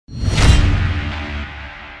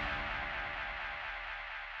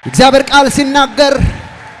እግዚአብሔር ቃል ሲናገር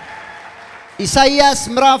ኢሳይያስ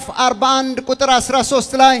ምዕራፍ 41 ቁጥር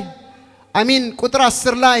 13 ላይ አሚን ቁጥር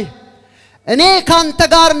 10 ላይ እኔ ካንተ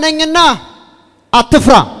ጋር ነኝና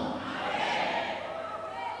አትፍራ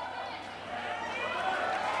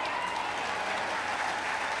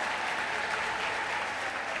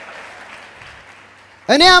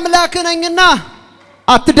እኔ አምላክ ነኝና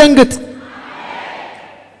አትደንግጥ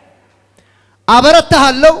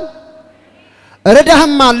አበረታሃለሁ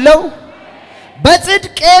ረዳህም አለው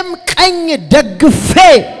በጽድቄም ቀኝ ደግፌ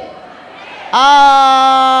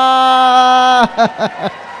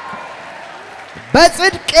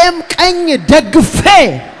በጽድቄም ቀኝ ደግፌ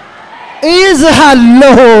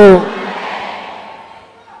ይዝሃለሁ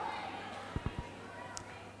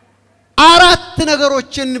አራት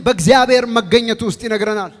ነገሮችን በእግዚአብሔር መገኘት ውስጥ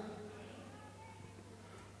ይነግረናል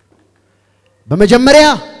በመጀመሪያ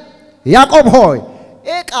ያዕቆብ ሆይ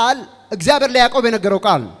ይሄ ቃል እግዚአብሔር ለያዕቆብ የነገረው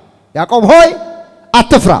ቃል ያዕቆብ ሆይ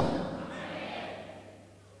አትፍራ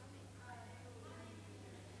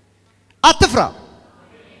አትፍራ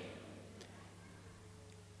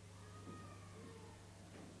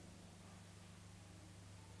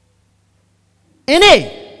እኔ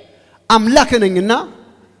አምላክ ነኝና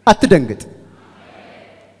አትደንግጥ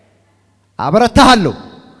አበረታሃለሁ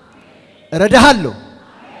ረዳሃለሁ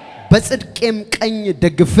በጽድቄም ቀኝ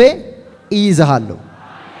ደግፌ ይይዝሃለሁ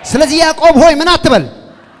ስለዚህ ያዕቆብ ሆይ ምን አትበል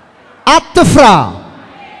አትፍራ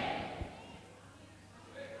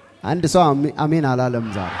አንድ ሰው አሜን አላለም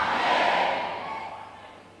ዛሬ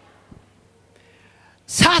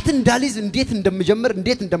ሰዓት እንዳልይዝ እንዴት እንደምጀምር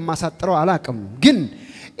እንዴት እንደማሳጥረው አላቅም ግን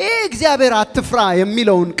እግዚአብሔር አትፍራ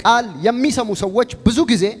የሚለውን ቃል የሚሰሙ ሰዎች ብዙ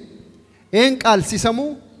ጊዜ ይሄን ቃል ሲሰሙ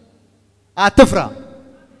አትፍራ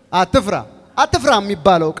አትፍራ አትፍራ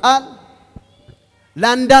የሚባለው ቃል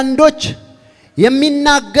ለአንዳንዶች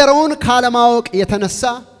የሚናገረውን ካለማወቅ የተነሳ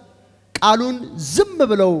ቃሉን ዝም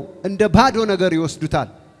ብለው እንደ ባዶ ነገር ይወስዱታል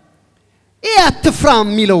አትፍራ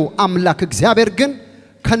የሚለው አምላክ እግዚአብሔር ግን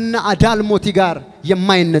ከነ አዳልሞቲ ጋር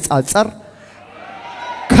የማይነጻጸር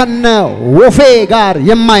ከነ ወፌ ጋር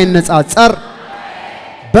የማይነጻጸር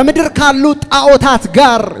በመድር ካሉ ጣዖታት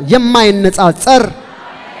ጋር የማይነጻጸር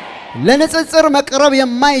ለንጽጽር መቅረብ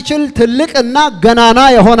የማይችል ትልቅና ገናና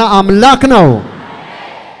የሆነ አምላክ ነው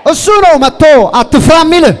እሱ ነው መጥቶ አትፍራ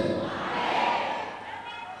የሚል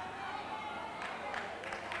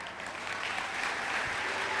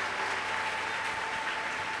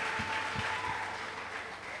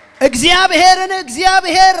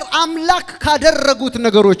እግዚአብሔር አምላክ ካደረጉት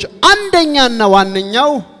ነገሮች አንደኛና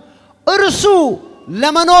ዋነኛው እርሱ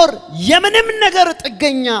ለመኖር የምንም ነገር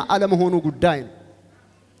ጥገኛ አለመሆኑ ጉዳይ ነው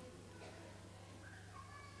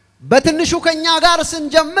በትንሹ ከኛ ጋር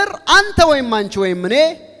ስንጀምር አንተ ወይም አንቺ ወይም እኔ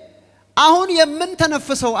አሁን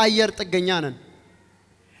የምንተነፍሰው አየር ጥገኛ ነን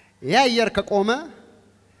ይሄ አየር ከቆመ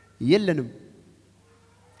የለንም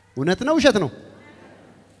እውነት ነው ውሸት ነው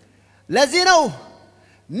ለዚህ ነው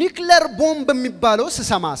ኒውክሌር ቦምብ የሚባለው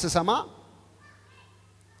ስሰማ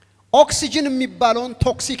ኦክሲጅን የሚባለውን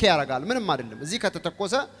ቶክሲክ ያረጋል ምንም አይደለም እዚህ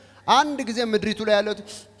ከተተኮሰ አንድ ጊዜ ምድሪቱ ላይ ያለው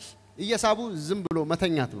እየሳቡ ዝም ብሎ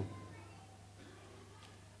መተኛት ነው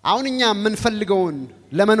አሁን እኛ የምንፈልገውን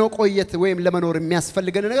ለመኖቆየት ወይም ለመኖር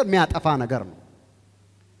የሚያስፈልገን ነገር የሚያጠፋ ነገር ነው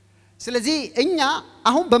ስለዚህ እኛ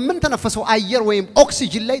አሁን በመንተነፈሰው አየር ወይም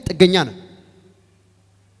ኦክሲጅን ላይ ጥገኛ ነን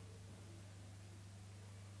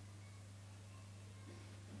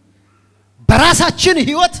በራሳችን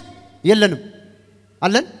ህይወት የለንም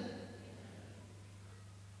አለን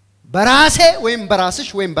በራሴ ወይም በራስሽ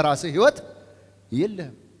ወይም በራስህ ህይወት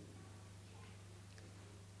የለም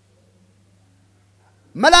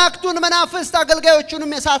መላእክቱን መናፍስት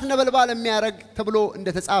አገልጋዮቹንም የሳት ነበልባል የሚያረግ ተብሎ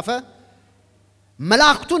እንደተጻፈ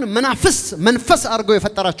መላእክቱን መናፍስት መንፈስ አርገው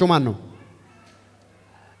የፈጠራቸው ማን ነው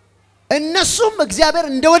እነሱም እግዚአብሔር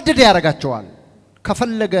እንደወደደ ያረጋቸዋል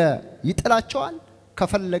ከፈለገ ይጥላቸዋል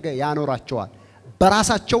ከፈለገ ያኖራቸዋል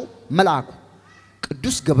በራሳቸው መልአክ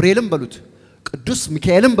ቅዱስ ገብርኤልን በሉት ቅዱስ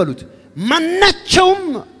ሚካኤልን በሉት ማናቸውም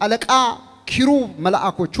አለቃ ኪሩብ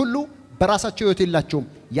መልአኮች ሁሉ በራሳቸው ህይወት የላቸውም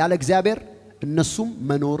ያለ እግዚአብሔር እነሱም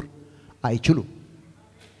መኖር አይችሉም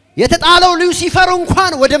የተጣለው ሉሲፈር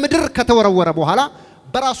እንኳን ወደ ምድር ከተወረወረ በኋላ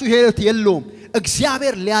በራሱ ህይወት የለውም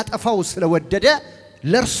እግዚአብሔር ሊያጠፋው ስለወደደ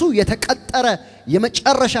ለርሱ የተቀጠረ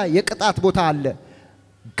የመጨረሻ የቅጣት ቦታ አለ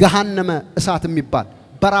ገሃነመ እሳት የሚባል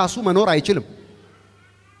በራሱ መኖር አይችልም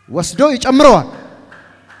ወስዶ ይጨምረዋል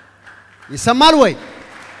ይሰማል ወይ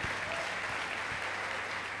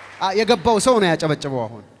የገባው ሰው ነው ያጨበጨበው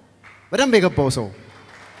አሁን በደንብ የገባው ሰው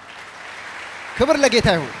ክብር ለጌታ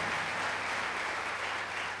ይሁን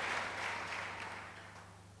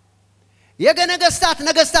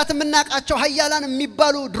ነገስታት የምናቃቸው ኃያላን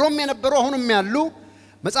የሚባሉ ድሮም የነበሩ አሁንም ያሉ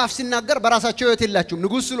መጽሐፍ ሲናገር በራሳቸው ህይወት የላቸውም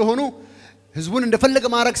ንጉስ ስለሆኑ ህዝቡን እንደፈለገ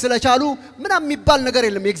ማረክ ስለቻሉ ምንም የሚባል ነገር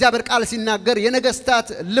የለም የእግዚአብሔር ቃል ሲናገር የነገስታት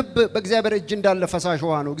ልብ በእግዚአብሔር እጅ እንዳለ ፈሳሽ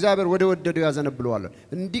ውሃ ነው እግዚአብሔር ወደ ወደደው ያዘነብለዋል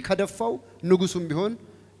እንዲህ ከደፋው ንጉሱም ቢሆን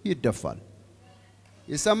ይደፋል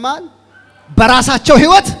ይሰማል በራሳቸው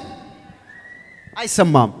ህይወት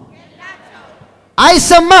አይሰማም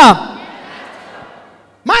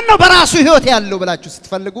ማን ነው በራሱ ህይወት ያለው ብላችሁ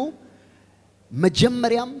ስትፈልጉ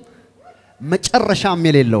መጀመሪያም መጨረሻም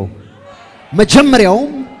የሌለው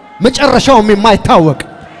መጀመሪያውም መጨረሻውም የማይታወቅ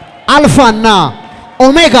አልፋና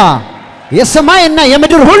ኦሜጋ የሰማይና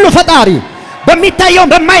የምድር ሁሉ ፈጣሪ በሚታየው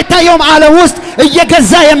በማይታየው ዓለም ውስጥ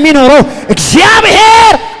እየገዛ የሚኖረው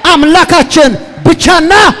እግዚአብሔር አምላካችን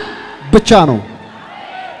ብቻና ብቻ ነው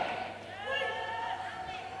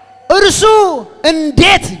እርሱ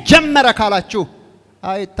እንዴት ጀመረ ካላችሁ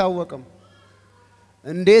አይታወቅም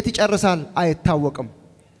እንዴት ይጨርሳል አይታወቅም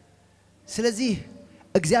ስለዚህ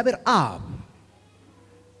እግዚአብሔር አብ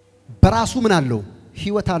በራሱ ምን አለው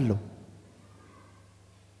ህይወት አለው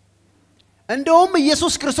እንደውም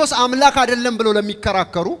ኢየሱስ ክርስቶስ አምላክ አይደለም ብሎ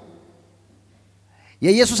ለሚከራከሩ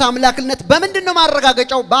የኢየሱስ አምላክነት በምንድነው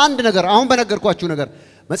ማረጋገጫው በአንድ ነገር አሁን በነገርኳችሁ ነገር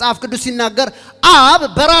መጽሐፍ ቅዱስ ሲናገር አብ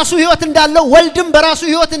በራሱ ህይወት እንዳለው ወልድም በራሱ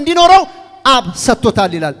ህይወት እንዲኖረው አብ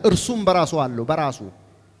ሰጥቶታል ይላል እርሱም በራሱ አለው በራሱ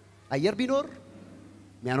አየር ቢኖር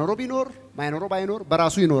ሚያኖረው ቢኖር ማይኖረው ባይኖር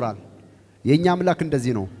በራሱ ይኖራል የኛ አምላክ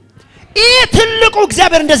እንደዚህ ነው ትልቁ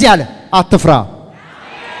እግዚአብሔር እንደዚህ አለ አትፍራ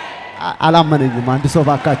አላመነኝም አንድ ሰው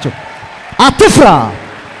ባካቸው አትፍራ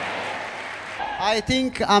I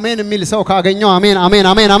think አሜን የሚል ሰው ካገኘው አሜን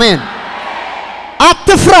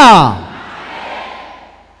አትፍራ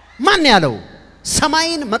ማን ያለው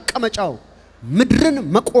ሰማይን መቀመጫው ምድርን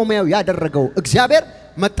መቆሚያው ያደረገው እግዚአብሔር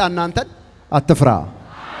መጣና አንተን አትፍራ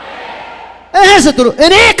ስትሉ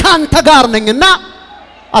እኔ ካንተ ጋር ነኝና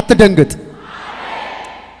አትደንግጥ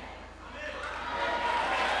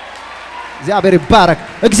እግዚአብሔር ይባረክ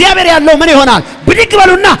እግዚአብሔር ያለው ምን ይሆናል ብድግ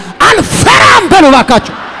በሉና አልፈራም በሉ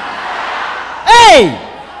ባካችሁ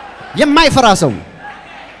የማይፈራ ሰው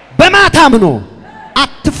በማታምኖ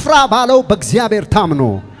አትፍራ ባለው በእግዚአብሔር ታምኖ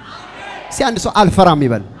ሲያንድ ሰው አልፈራም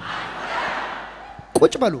ይበል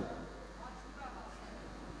ቁጭ በሉ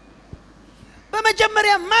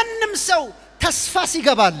በመጀመሪያ ማንንም ሰው ተስፋ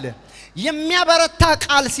ሲገባል የሚያበረታ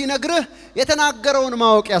ቃል ሲነግርህ የተናገረውን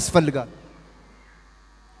ማወቅ ያስፈልጋል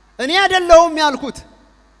እኔ አይደለሁም ያልኩት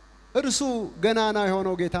እርሱ ገናና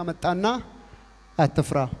የሆነው ጌታ መጣና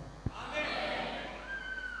አትፍራ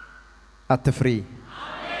አትፍሪ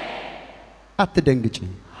አትደንግጪ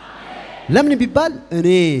ለምን ቢባል እኔ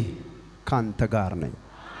ካንተ ጋር ነኝ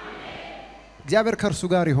እግዚአብሔር ከርሱ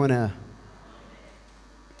ጋር የሆነ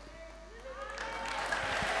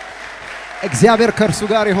እግዚአብሔር ከርሱ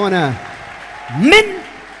ጋር የሆነ ምን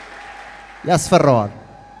ያስፈራዋል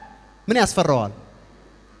ምን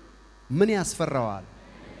ያስፈራዋል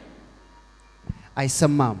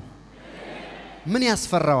አይሰማም ምን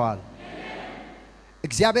ያስፈራዋል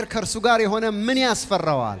እግዚአብሔር ከርሱ ጋር የሆነ ምን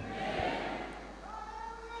ያስፈራዋል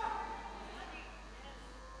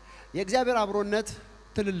የእግዚአብሔር አብሮነት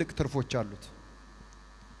ትልልቅ ትርፎች አሉት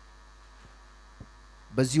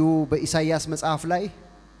በዚሁ በኢሳይያስ መጽሐፍ ላይ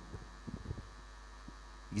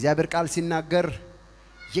እግዚአብሔር ቃል ሲናገር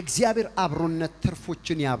የእግዚአብሔር አብሮነት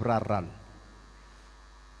ትርፎችን ያብራራል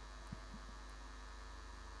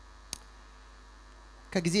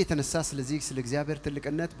ከጊዜ የተነሳ ስለዚህ ስለ እግዚአብሔር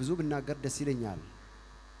ትልቅነት ብዙ ብናገር ደስ ይለኛል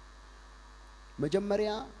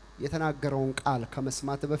መጀመሪያ የተናገረውን ቃል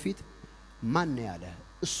ከመስማት በፊት ማን ያለ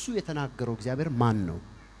እሱ የተናገረው እግዚአብሔር ማን ነው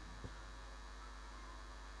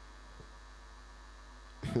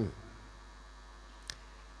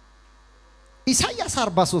ኢሳይያስ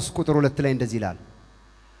 43 ቁጥር 2 ላይ እንደዚህ ይላል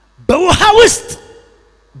በውሃ ውስጥ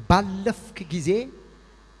ባለፍክ ጊዜ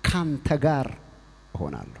ካንተ ጋር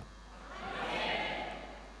ሆናለሁ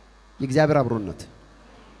የእግዚአብሔር አብሮነት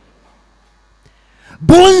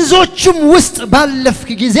በወንዞችም ውስጥ ባለፍክ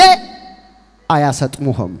ጊዜ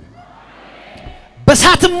አያሰጥሙህም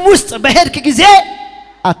በሳትም ውስጥ በሄድክ ጊዜ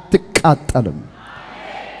አትቃጠልም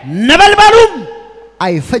ነበልባሉም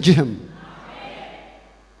አይፈጅህም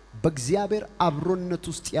በእግዚአብሔር አብሮነት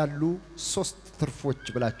ውስጥ ያሉ ሶስት ትርፎች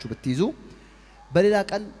ብላችሁ ብትይዙ በሌላ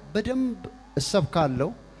ቀን በደንብ እሰብካለሁ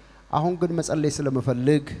አሁን ግን መጸለይ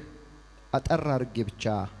ስለመፈልግ አጠር አድርጌ ብቻ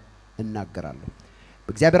እናገራለሁ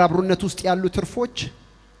በእግዚአብሔር አብሮነት ውስጥ ያሉ ትርፎች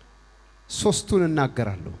ሶስቱን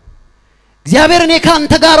እናገራለሁ እግዚአብሔር እኔ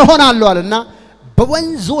ካንተ ጋር ሆናለሁ አለና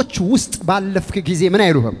በወንዞች ውስጥ ባለፍክ ጊዜ ምን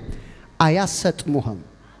አይሉህም አያሰጥሙህም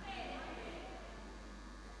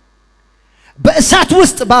በእሳት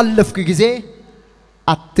ውስጥ ባለፍክ ጊዜ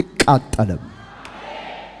አትቃጠልም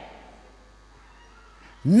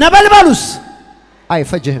ነበልባሉስ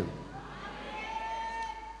አይፈጅህም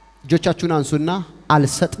እጆቻችሁን አንሱና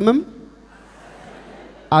አልሰጥምም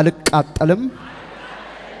አልቃጠልም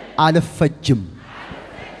አልፈጅም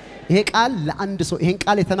ይሄ ቃል ለአንድ ሰው ይሄን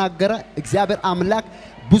ቃል የተናገረ እግዚአብሔር አምላክ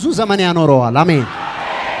ብዙ ዘመን ያኖረዋል አሜን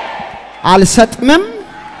አልሰጥምም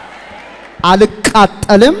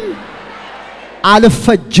አልቃጠልም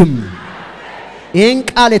አልፈጅም ይሄን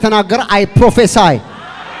ቃል የተናገረ አይ ፕሮፌሳይ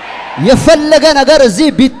የፈለገ ነገር እዚህ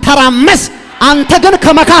ቢተራመስ አንተ ግን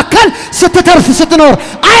ከመካከል ስትተርፍ ስትኖር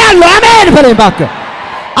አያለው አሜን በለኝ ባከ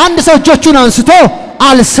አንድ ሰው እጆቹን አንስቶ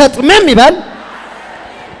አልሰጥምም ይበል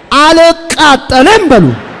አልቃጠልም በሉ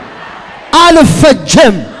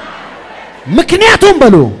አልፈጅም ምክንያቱም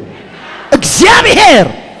በሉ እግዚአብሔር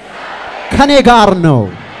ከኔ ጋር ነው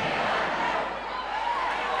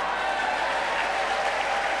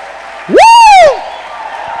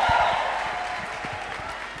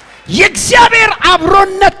የእግዚአብሔር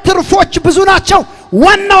አብሮነት ትርፎች ብዙ ናቸው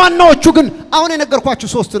ዋናዎቹ ግን አሁን የነገርኳችሁ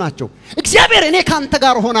ሶስቱ ናቸው እግዚአብሔር እኔ ካንተ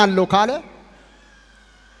ጋር ሆናለሁ ካለ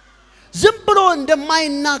ዝም ብሎ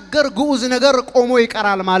እንደማይናገር ግዑዝ ነገር ቆሞ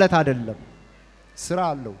ይቀራል ማለት አይደለም ስራ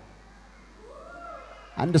አለው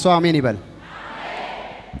አንድ ሰው አሜን ይበል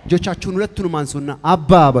እጆቻችሁን ሁለቱንም አንሱና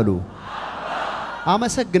አባ በሉ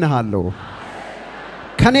አመሰግንሃለሁ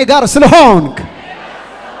ከኔ ጋር ስለሆንክ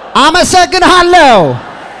አመሰግንሃለሁ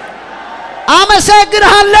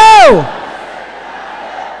አመሰግንሃለሁ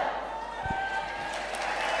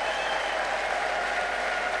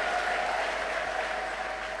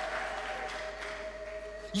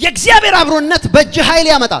የእግዚአብሔር አብሮነት በእጅ ኃይል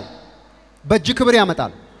ያመጣል በእጅ ክብር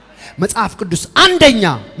ያመጣል መጽሐፍ ቅዱስ አንደኛ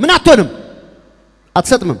ምን አትሆንም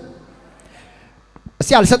አትሰጥምም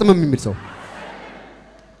እስቲ አልሰጥምም የሚል ሰው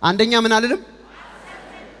አንደኛ ምን አልልም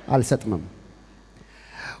አልሰጥምም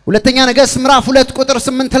ሁለተኛ ነገሥት ምዕራፍ 2 ቁጥር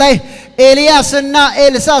 8 ላይ ኤልያስና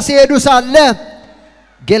ኤልሳ ሲሄዱ ሳለ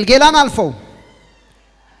ጌልጌላን አልፈው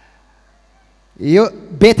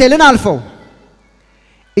ቤቴልን አልፈው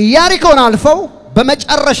ኢያሪኮን አልፈው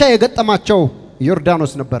በመጨረሻ የገጠማቸው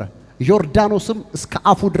ዮርዳኖስ ነበር ዮርዳኖስም እስከ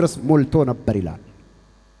አፉ ድረስ ሞልቶ ነበር ይላል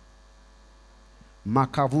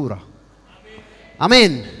ማካቡራ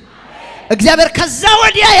አሜን እግዚአብሔር ከዛ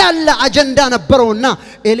ወዲያ ያለ አጀንዳ ነበረውና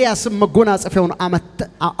ኤልያስም መጎናጸፊያውን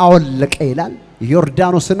አወለቀ ይላል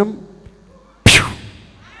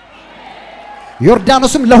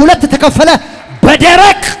ዮርዳኖስም ለሁለት ተከፈለ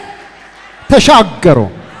በደረቅ ተሻገሩ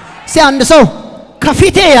ሲያንድ ሰው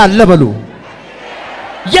ከፊቴ ያለ በሉ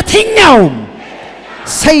የትኛውም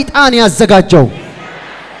ሰይጣን ያዘጋጀው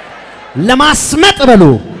ለማስመጥ በሉ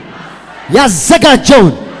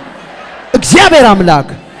ያዘጋጀውን እግዚአብሔር አምላክ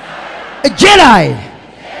እጄ ላይ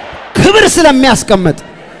ክብር ስለሚያስቀምጥ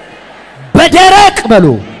በደረቅ በሉ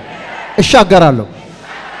እሻገራለሁ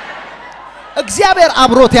እግዚአብሔር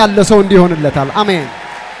አብሮት ያለ ሰው እንዲሆንለታል አሜን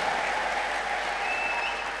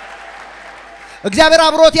እግዚአብሔር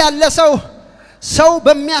አብሮት ያለ ሰው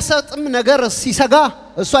በሚያሰጥም ነገር ሲሰጋ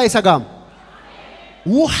እሱ አይሰጋም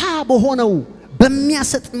ውሃ በሆነው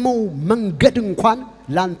በሚያሰጥመው መንገድ እንኳን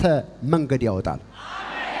ላንተ መንገድ ያወጣል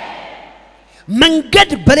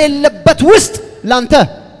መንገድ በሌለበት ውስጥ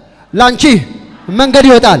ላንቺ መንገድ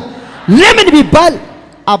ይወጣል ለምን ቢባል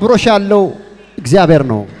አብሮሽ ያለው እግዚአብሔር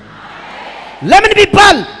ነው ለምን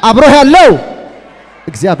ቢባል አብሮህ ያለው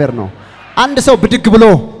እግዚአብሔር ነው አንድ ሰው ብድግ ብሎ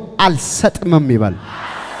አልሰጥምም ይባል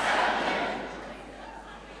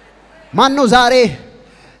ማን ነው ዛሬ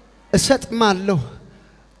እሰጥማለሁ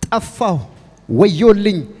ጠፋው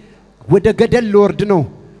ወዮልኝ ወደ ገደል ልወርድ ነው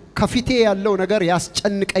ከፊቴ ያለው ነገር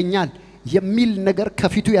ያስጨንቀኛል የሚል ነገር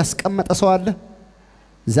ከፊቱ ያስቀመጠ ሰው አለ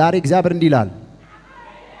ዛሬ እግዚአብሔር እንዲላል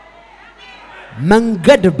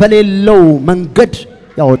መንገድ በሌለው መንገድ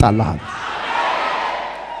ያወጣልሃል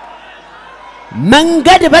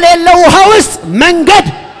መንገድ በሌለው ውሃ ውስጥ መንገድ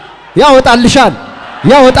ያወጣልሻል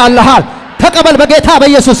ያወጣልሃል ተቀበል በጌታ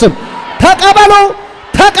በኢየሱስ ስም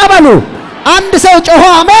ተቀበሉ አንድ ሰው ጮሆ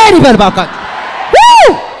አሜን ይበል ባካችሁ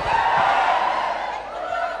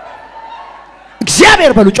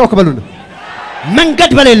እግዚአብሔር በሉ ጮክ በሉ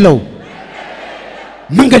መንገድ በሌለው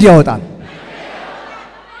መንገድ ያወጣል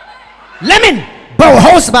ለምን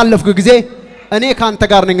በውሃውስ ባለፍኩ ጊዜ እኔ ካንተ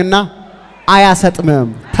ጋር ነኝና አያሰጥምም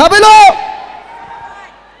ተብሎ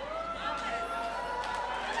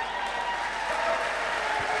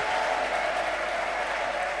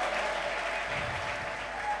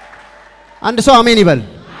አንድ ሰው አሜን ይበል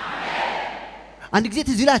አንድ ጊዜ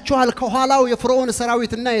ትዝላችኋል ከኋላው የፍርዖን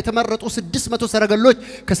ሰራዊትና የተመረጡ 600 ሰረገሎች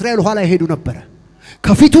ከእስራኤል ኋላ ይሄዱ ነበር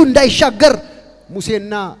ከፊቱ እንዳይሻገር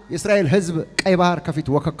ሙሴና የእስራኤል ሕዝብ ቀይ ባህር ከፊት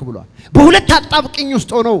ወከክ ብሏል በሁለት አጣብቅኝ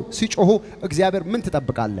ውስጥ ሆነው ሲጮሁ እግዚአብሔር ምን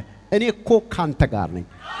ትጠብቃለህ እኔ እኮ ካንተ ጋር ነኝ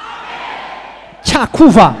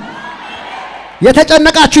ቻኩቫ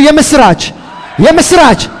የተጨነቃችሁ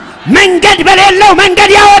የምስራች መንገድ በሌለው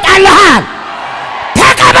መንገድ ያወጣልሃል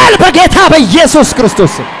ተቀበል በጌታ በኢየሱስ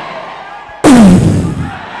ክርስቶስ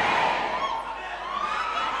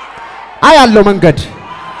አያለው መንገድ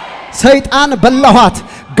ሰይጣን በላኋት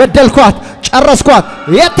ገደልኳት ጨረስኳት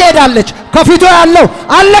የት ሄዳለች ከፊቱ ያለው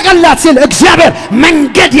አለቀላት ሲል እግዚአብሔር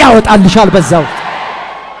መንገድ ያወጣልሻል በዛው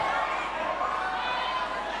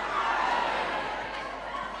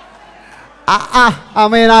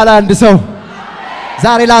አሜን አለ አንድ ሰው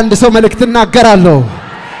ዛሬ ለአንድ ሰው መልእክት እናገራለሁ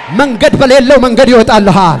መንገድ በሌለው መንገድ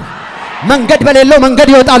ይወጣልሃል መንገድ በሌለው መንገድ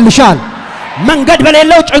ይወጣልሻል መንገድ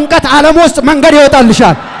በሌለው ጭንቀት ዓለም ውስጥ መንገድ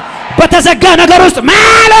ይወጣልሻል በተዘጋ ነገር ውስጥ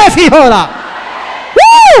ማለፍ ይሆናል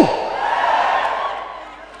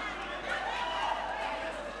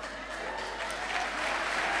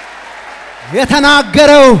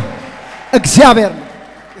የተናገረው እግዚአብሔር ነው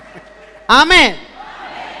አሜን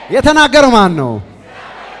የተናገረው ማን ነው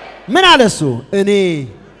ምን አለ እሱ እኔ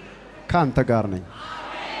ካንተ ጋር ነኝ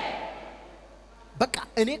በቃ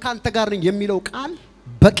እኔ ካንተ ጋር ነኝ የሚለው ቃል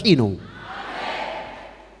በቂ ነው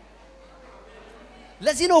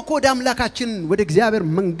ለዚህ ነው እኮ ወደ አምላካችን ወደ እግዚአብሔር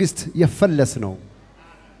መንግስት የፈለስ ነው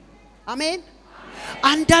አሜን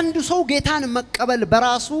አንዳንዱ ሰው ጌታን መቀበል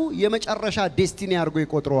በራሱ የመጨረሻ ዴስቲኒ አድርጎ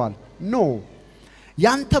ይቆጥረዋል ኖ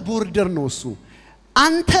ያንተ ቦርደር ነው እሱ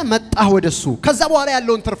አንተ መጣህ ወደሱ ከዛ በኋላ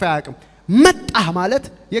ያለውን ትርፍ ያያቅም መጣህ ማለት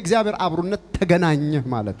የእግዚአብሔር አብሮነት ተገናኘህ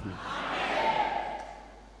ማለት ነው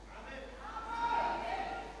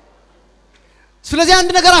ስለዚህ አንድ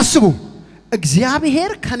ነገር አስቡ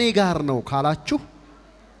እግዚአብሔር ከኔ ጋር ነው ካላችሁ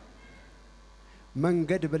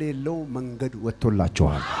መንገድ በሌለው መንገድ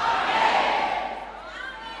ወጥቶላችኋል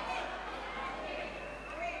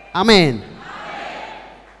አሜን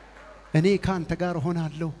እኔ ካንተ ጋር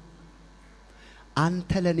ሆናለሁ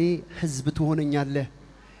አንተ ለኔ ህዝብ ትሆነኛለህ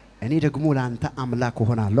እኔ ደግሞ ላንተ አምላክ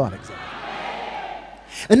ሆናለሁ አለ እግዚአብሔር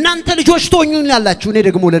እናንተ ልጆች ትሆኑኛላችሁ እኔ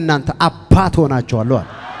ደግሞ ለናንተ አባት ሆናችኋለሁ አለ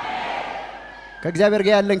ከእግዚአብሔር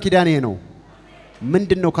ጋር ያለን ኪዳን ይሄ ነው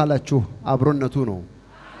ምንድነው ካላችሁ አብሮነቱ ነው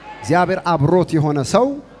እግዚአብሔር አብሮት የሆነ ሰው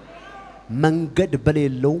መንገድ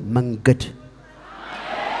በሌለው መንገድ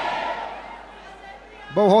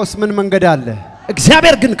በውሃውስ ምን መንገድ አለ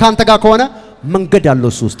እግዚአብሔር ግን ካንተ ጋር ከሆነ መንገድ አለው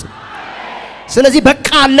እሱ ውስጥ ስለዚህ በቃ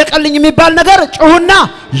አለቀልኝ የሚባል ነገር ጮሁና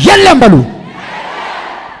የለም በሉ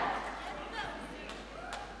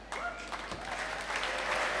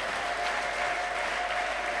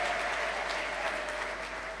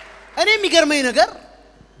እኔ የሚገርመኝ ነገር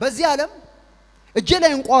በዚህ ዓለም እጄ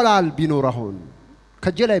ላይ እንቁላል ቢኖር አሁን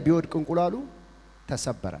ከጄ ላይ ቢወድቅ እንቁላሉ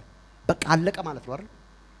ተሰበረ በቃ አለቀ ማለት ነው አይደል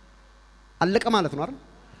አለቀ ማለት ነው አይደል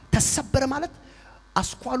ተሰበረ ማለት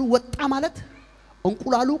አስኳሉ ወጣ ማለት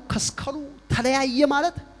እንቁላሉ ከስከሉ ተለያየ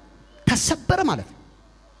ማለት ተሰበረ ማለት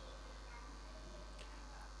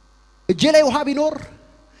እጄ ላይ ውሃ ቢኖር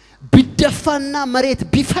ቢደፋና መሬት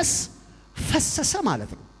ቢፈስ ፈሰሰ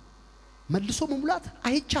ማለት ነው መልሶ መሙላት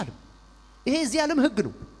አይቻልም ይሄ እዚህ ዓለም ህግ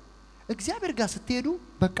ነው እግዚአብሔር ጋር ስትሄዱ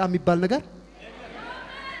በቃ የሚባል ነገር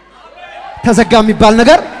ተዘጋ የሚባል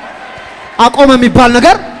ነገር አቆመ የሚባል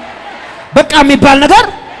ነገር በቃ የሚባል ነገር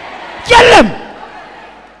የለም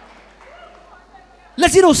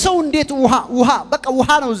ለዚህ ነው ሰው እንዴት ውሃ በቃ ውሃ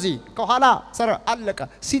ነው እዚህ ከኋላ ሰራ አለቀ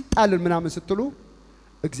ሲጣል ምናምን ስትሉ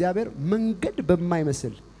እግዚአብሔር መንገድ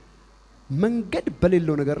በማይመስል መንገድ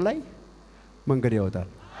በሌለው ነገር ላይ መንገድ ያወጣል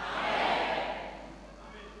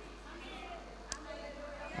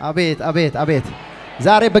አቤት አቤት አቤት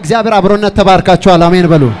ዛሬ በእግዚአብሔር አብሮነት ተባርካችኋል አሜን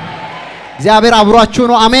በሉ እግዚአብሔር አብሯችሁ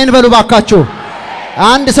ነው አሜን በሉ ባካችሁ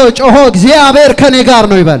አንድ ሰው ጮሆ እግዚአብሔር ከኔ ጋር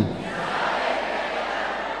ነው ይበል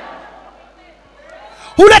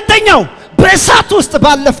ሁለተኛው በእሳት ውስጥ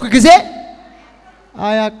ባለፍክ ጊዜ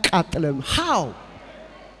አያቃጥልም how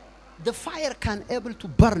the fire can able to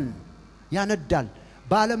burn ያነዳል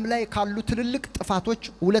በአለም ላይ ካሉ ትልልቅ ጥፋቶች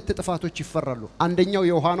ሁለት ጥፋቶች ይፈራሉ አንደኛው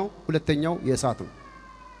የውሃ ነው ሁለተኛው የእሳት ነው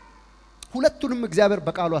ሁለቱንም እግዚአብሔር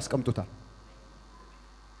በቃሉ አስቀምጦታል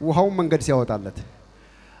ውሃው መንገድ ሲያወጣለት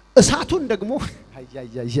እሳቱን ደግሞ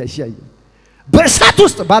አያያያያያ በእሳት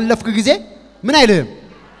ውስጥ ባለፍክ ጊዜ ምን አይልህም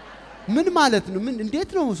ምን ማለት ነው ምን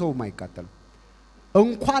እንዴት ነው ሰው ማይቃጠል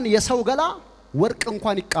እንኳን የሰው ገላ ወርቅ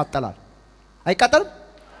እንኳን ይቃጠላል አይቃጠልም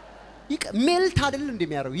ሜልት አይደል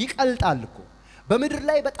እንደሚያረው ይቀልጣል እኮ በመድር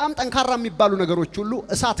ላይ በጣም ጠንካራ የሚባሉ ነገሮች ሁሉ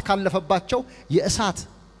እሳት ካለፈባቸው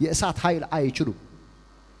የእሳት ኃይል አይችሉም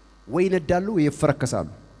ወይ ነዳሉ ወይ ይፈረከሳሉ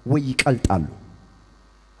ወይ ይቀልጣሉ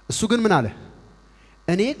እሱ ግን ምን አለ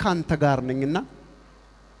እኔ ካንተ ጋር ነኝና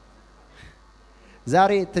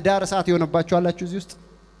ዛሬ ትዳር እሳት ይሆነባችሁ አላችሁ እዚህ ውስጥ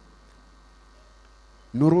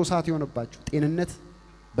ኑሮ እሳት ይሆነባችሁ ጤንነት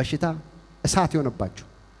በሽታ እሳት ይሆነባችሁ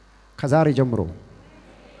ከዛሬ ጀምሮ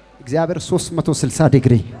እግዚአብሔር 360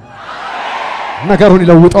 ዲግሪ ነገሩን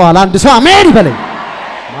ይለውጠዋል አንድ ሰው አሜን ይበለኝ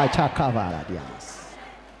ማቻካ ባራዲያስ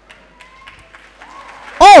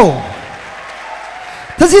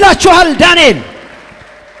ተዚላችኋል ዳንኤል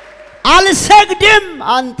አልሰግድም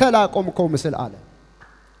አንተ ላቆምከው ምስል አለ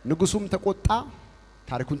ንጉሱም ተቆጣ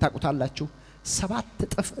ታሪኩን ታቁታላችሁ 7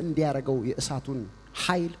 እጥፍ እንዲያረገው የእሳቱን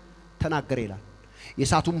ኃይል ተናገረ ይላል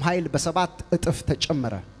የእሳቱም ኃይል በ7 እጥፍ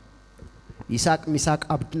ተጨመረ ይሳቅ ሚሳቅ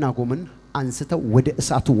አብድናጎምን አንስተው ወደ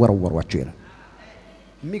እሳቱ ወረወሯቸው ይላል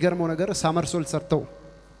የሚገርመው ነገር ሳመርሶል ሰርተው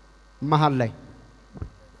መሃል ላይ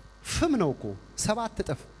ፍም ነው እኮ 7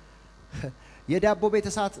 እጥፍ የዳቦ ቤት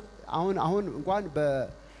እሳት አሁን እንኳን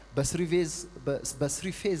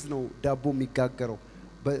በስሪፌዝ ነው ዳቦ የሚጋገረው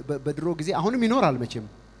በድሮ ጊዜ አሁንም ይኖራል መቼም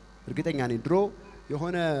እርግጠኛ ነኝ ድሮ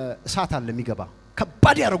የሆነ እሳት አለ የሚገባ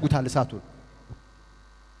ከባድ ያረጉታል እሳቱን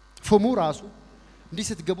ፍሙ ራሱ እንዲህ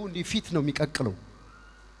ስትገቡ እንዲህ ፊት ነው የሚቀቅለው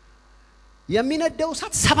የሚነደው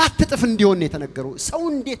እሳት 7 እጥፍ እንዲሆን የተነገረው ሰው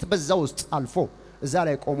እንዴት በዛ ውስጥ አልፎ እዛ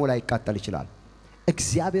ላይ ቆሞ ላይ ይቃጠል ይችላል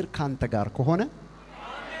እግዚአብሔር ካንተ ጋር ከሆነ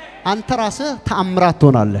አንተ ራስህ ተአምራት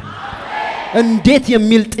ትሆናለህ እንዴት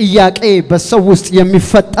የሚል ጥያቄ በሰው ውስጥ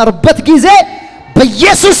የሚፈጠርበት ጊዜ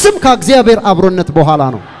በኢየሱስ ስም ከእግዚአብሔር አብሮነት በኋላ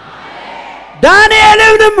ነው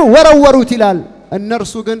ዳንኤልንም ወረወሩት ይላል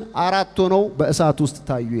እነርሱ ግን 4 ሆነው በእሳት ውስጥ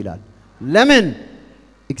ታዩ ይላል ለምን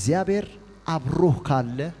እግዚአብሔር አብሮህ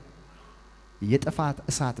ካለ የጥፋት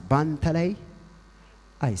እሳት ባንተ ላይ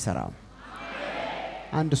አይሰራም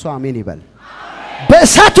አንድ ሰው አሜን ይበል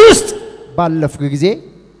በእሳት ውስጥ ባለፍክ ጊዜ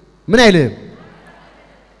ምን አይልም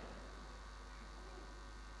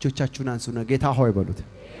ጆቻችሁን አንሱና ጌታ ሆይ በሉት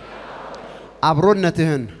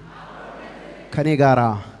አብሮነትህን ከኔ ጋራ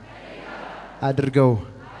አድርገው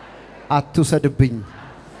አትውሰድብኝ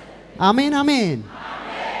አሜን አሜን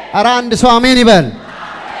አራ አንድ ሰው አሜን ይበል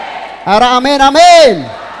አራ አሜን አሜን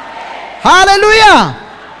ሃሌሉያ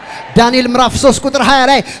ዳንኤል ምዕራፍ 3 ቁጥር 20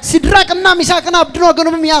 ላይ ሲድራቅና ሚሳቅና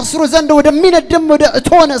አብደናጎንም ያስሩ ዘንድ ወደሚነደም ወደ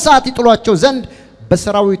እቶነ እሳት ይጥሏቸው ዘንድ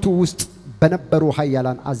በሰራዊቱ ውስጥ በነበሩ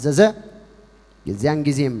ኃያላን አዘዘ የዚያን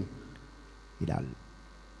ጊዜም ይላል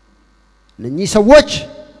እነኚህ ሰዎች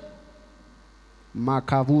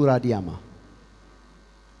ማካቡራ ዲያማ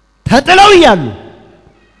ተጥለው ያሉ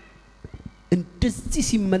እንደዚህ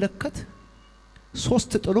ሲመለከት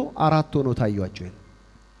 3 ጥሎ 4 ሆኖ ታዩአቸው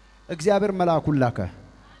እግዚአብሔር መልአኩን ላከ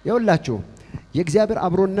ይወላችሁ የእግዚአብሔር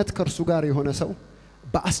አብሮነት ከርሱ ጋር የሆነ ሰው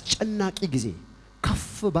በአስጨናቂ ጊዜ ከፍ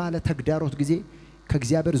ባለ ተግዳሮት ጊዜ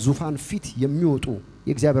ከእግዚአብሔር ዙፋን ፊት የሚወጡ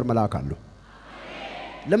የእግዚአብሔር መልአክ አሉ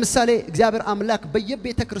ለምሳሌ እግዚአብሔር አምላክ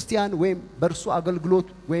በየቤተ ክርስቲያን ወይም በርሱ አገልግሎት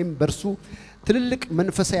ወይም በርሱ ትልልቅ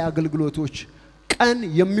መንፈሳዊ አገልግሎቶች ቀን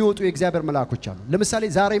የሚወጡ የእግዚአብሔር መልአኮች አሉ ለምሳሌ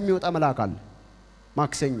ዛሬ የሚወጣ መልአክ አለ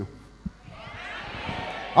ማክሰኞ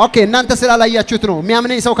ኦኬ እናንተ ስላላያችሁት ነው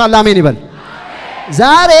የሚያምነኝ ሰው ካለ አሜን ይበል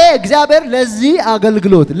ዛሬ እግዚአብሔር ለዚህ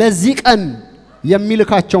አገልግሎት ለዚህ ቀን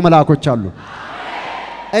የሚልካቸው መልአኮች አሉ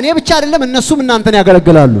እኔ ብቻ አይደለም እነሱም እናንተን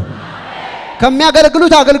ያገለግላሉ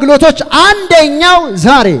ከሚያገለግሉት አገልግሎቶች አንደኛው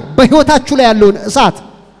ዛሬ በህይወታችሁ ላይ ያለውን እሳት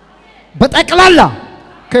በጠቅላላ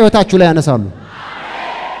ከህይወታችሁ ላይ ያነሳሉ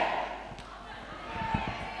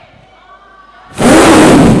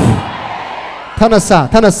ተነሳ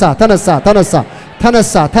ተነሳ ተነሳ ተነሳ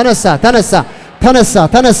ተነሳ ተነሳ ተነሳ ተነሳ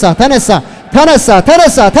ተነሳ ተነሳ ተነሳ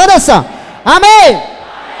ተነሳ ተነሳ አሜን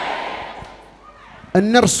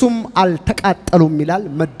እነርሱም አልተቃጠሉም ይላል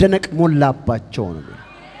መደነቅ ሞላባቸው ነው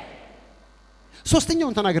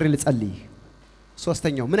ሶስተኛውን ተናገረ ልጸልይ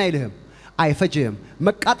ሶስተኛው ምን አይልህም አይፈጅህም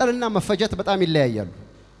መቃጠልና መፈጀት በጣም ይለያያሉ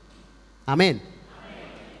አሜን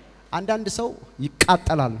አንዳንድ ሰው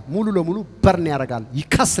ይቃጠላል ሙሉ ለሙሉ በርን ያረጋል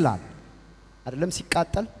ይከስላል አይደለም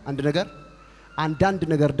ሲቃጠል አንዳንድ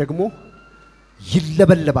ነገር ደግሞ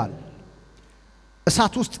ይለበለባል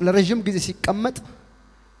እሳት ውስጥ ለረጅም ጊዜ ሲቀመጥ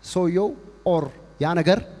ሰውየው ኦር ያ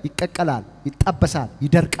ነገር ይቀቀላል ይጣበሳል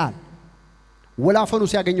ይደርቃል ወላፈኑ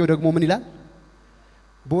ሲያገኘው ደግሞ ምን ይላል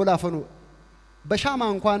በወላፈኑ በሻማ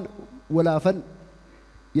እንኳን ወላፈን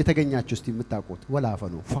የተገኛችሁ እስቲ የምታውቁት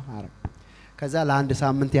ወላፈኑ ፋራ ከዛ ለአንድ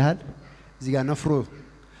ሳምንት ያህል እዚህ ጋር ነፍሮ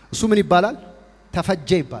እሱ ምን ይባላል ተፈጀ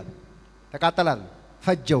ይባላል ተቃጠላል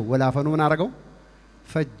ፈጀው ወላፈኑ ምን አረጋው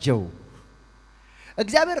ፈጀው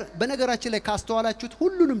እግዚአብሔር በነገራችን ላይ ካስተዋላችሁት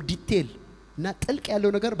ሁሉንም ዲቴል እና ጥልቅ ያለው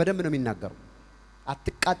ነገር በደንብ ነው የሚናገረው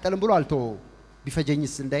አትቃጠልም ብሎ አልቶ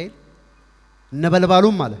ቢፈጀኝስ እንዳይል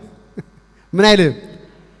ነበልባሉም ማለት ምን አይልም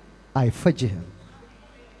አይፈጅህም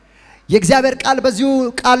የእግዚአብሔር ቃል በዚሁ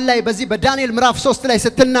ቃል ላይ በዚህ በዳንኤል ምዕራፍ 3 ላይ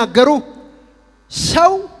ስትናገሩ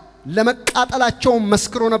ሰው ለመቃጠላቸው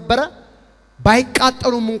መስክሮ ነበር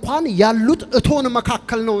ባይቃጠሉም እንኳን ያሉት እቶን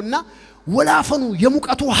መካከል ነውና ወላፈኑ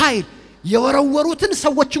የሙቀቱ ኃይል የወረወሩትን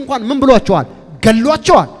ሰዎች እንኳን ምን ብሏቸዋል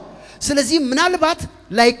ገሏቸዋል ስለዚህ ምናልባት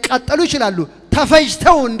ላይቃጠሉ ይችላሉ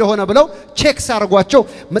ተፈጅተው እንደሆነ ብለው ቼክ ሳርጓቸው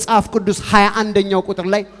መጽሐፍ ቅዱስ 21ኛው ቁጥር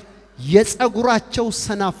ላይ የጸጉራቸው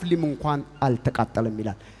ሰናፍሊም እንኳን አልተቃጠለም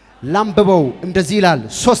ይላል ላምበበው እንደዚህ ይላል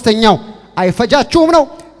ሶስተኛው አይፈጃችሁም ነው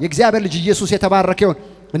የእግዚአብሔር ልጅ ኢየሱስ የተባረከ ይሁን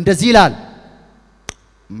እንደዚህ ይላል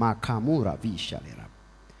ማካሙራ ቪሻሌራ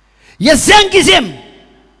የዛን ጊዜም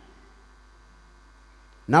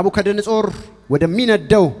ናቡከደነጾር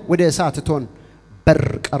ወደሚነደው ወደ እሳት እቶን በር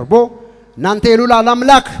ቀርቦ እናንተ የሉላል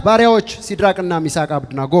አምላክ ባሪያዎች ሲድራቅና ሚሳቅ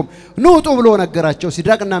አብድናጎም ኑጡ ብሎ ነገራቸው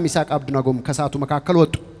ሲድራቅና ሚሳቅ አብድናጎም ከሳቱ መካከል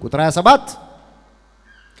ወጡ ቁጥር 27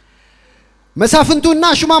 መሳፍንቱና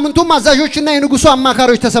ሹማምንቱም አዛዦችና የንጉሱ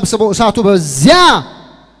አማካሪዎች ተሰብስበው እሳቱ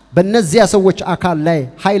በእነዚያ ሰዎች አካል ላይ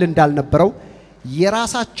ኃይል እንዳልነበረው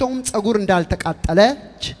የራሳቸውም ጸጉር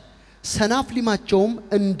እንዳልተቃጠለች ሰናፍሊማቸውም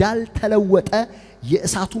እንዳልተለወጠ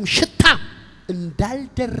የእሳቱም ሽታ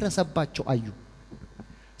እንዳልደረሰባቸው አዩ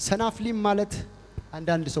ሰናፍሊም ማለት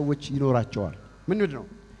አንዳንድ ሰዎች ይኖራቸዋል ምንድነው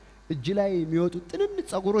እጅ ላይ የሚወጡ ጥንንሽ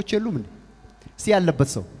ጸጉሮች የሉም እንዴ እስቲ ያለበት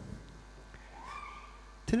ሰው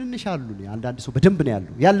ትንንሽ አሉ ነው አንዳንድ ሰው በደንብ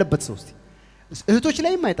ነው ያለበት ሰው እስቲ እህቶች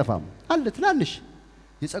ላይም አይጠፋም አለ ትናንሽ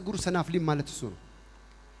የጸጉሩ ሰናፍሊም ማለት እሱ ነው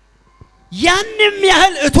ያንንም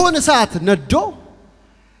ያህል እቶን እሳት ነዶ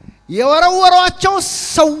የወረወሯቸው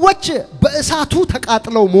ሰዎች በእሳቱ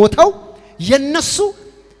ተቃጥለው ሞተው የነሱ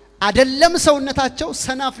አይደለም ሰውነታቸው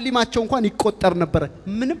ሰናፍሊማቸው እንኳን ይቆጠር ነበር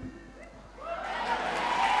ምንም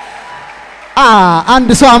አንድ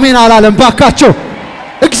ሰው አሜን አላለም ባካቸው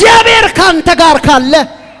እግዚአብሔር ካንተ ጋር ካለ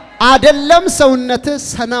አይደለም ሰውነት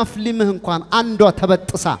ሰናፍሊምህ እንኳን አንዷ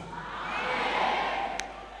ተበጥሳ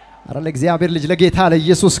አረ ለእግዚአብሔር ልጅ ለጌታ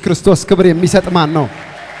ለኢየሱስ ክርስቶስ ክብር የሚሰጥ ማን ነው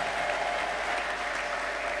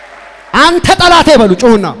አንተ ጠላቴ በሉ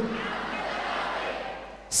ጮህና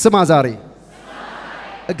ስማ ዛሬ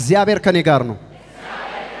እግዚአብሔር ከኔ ጋር ነው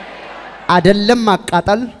አይደለም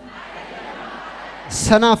ማቃጠል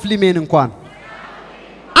ሰናፍሊሜን እንኳን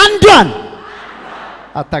አንዷን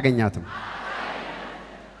አታገኛትም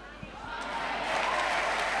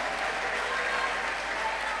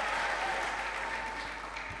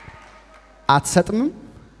አትሰጥምም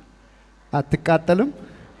አትቃጠልም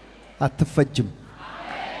አትፈጅም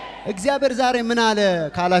እግዚአብሔር ዛሬ ምን አለ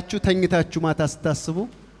ካላችሁ ተኝታችሁ ማታ ስታስቡ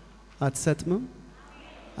አትሰጥምም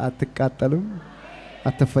አትቃጠልም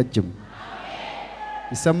አትፈጅም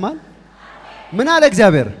ይሰማል ምን አለ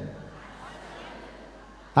እግዚአብሔር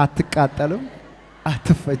አትቃጠልም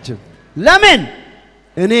አትፈጅም ለምን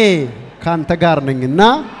እኔ ካንተ ጋር ነኝና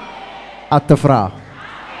አትፍራ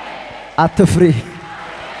አትፍሪ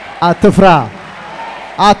አትፍራ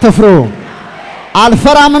አትፍሩ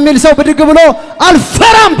አልፈራም የሚል ሰው ብድግ ብሎ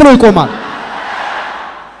አልፈራም ብሎ ይቆማል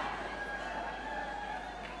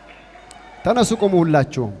ተነሱ ቆሙ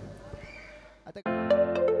ሁላችሁ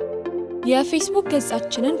የፌስቡክ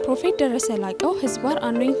ገጻችንን ፕሮፌት ደረሰ ላቀው ህዝባር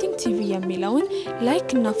አኖይንቲንግ ቲቪ የሚለውን ላይክ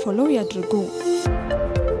እና ፎሎው ያድርጉ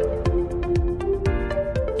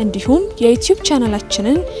እንዲሁም የዩቲዩብ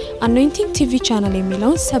ቻናላችንን አኖይንቲንግ ቲቪ ቻናል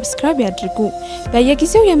የሚለውን ሰብስክራይብ ያድርጉ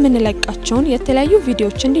በየጊዜው የምንለቃቸውን የተለያዩ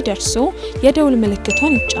ቪዲዮዎች እንዲደርሱ የደውል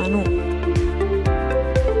ምልክቱን ይጫኑ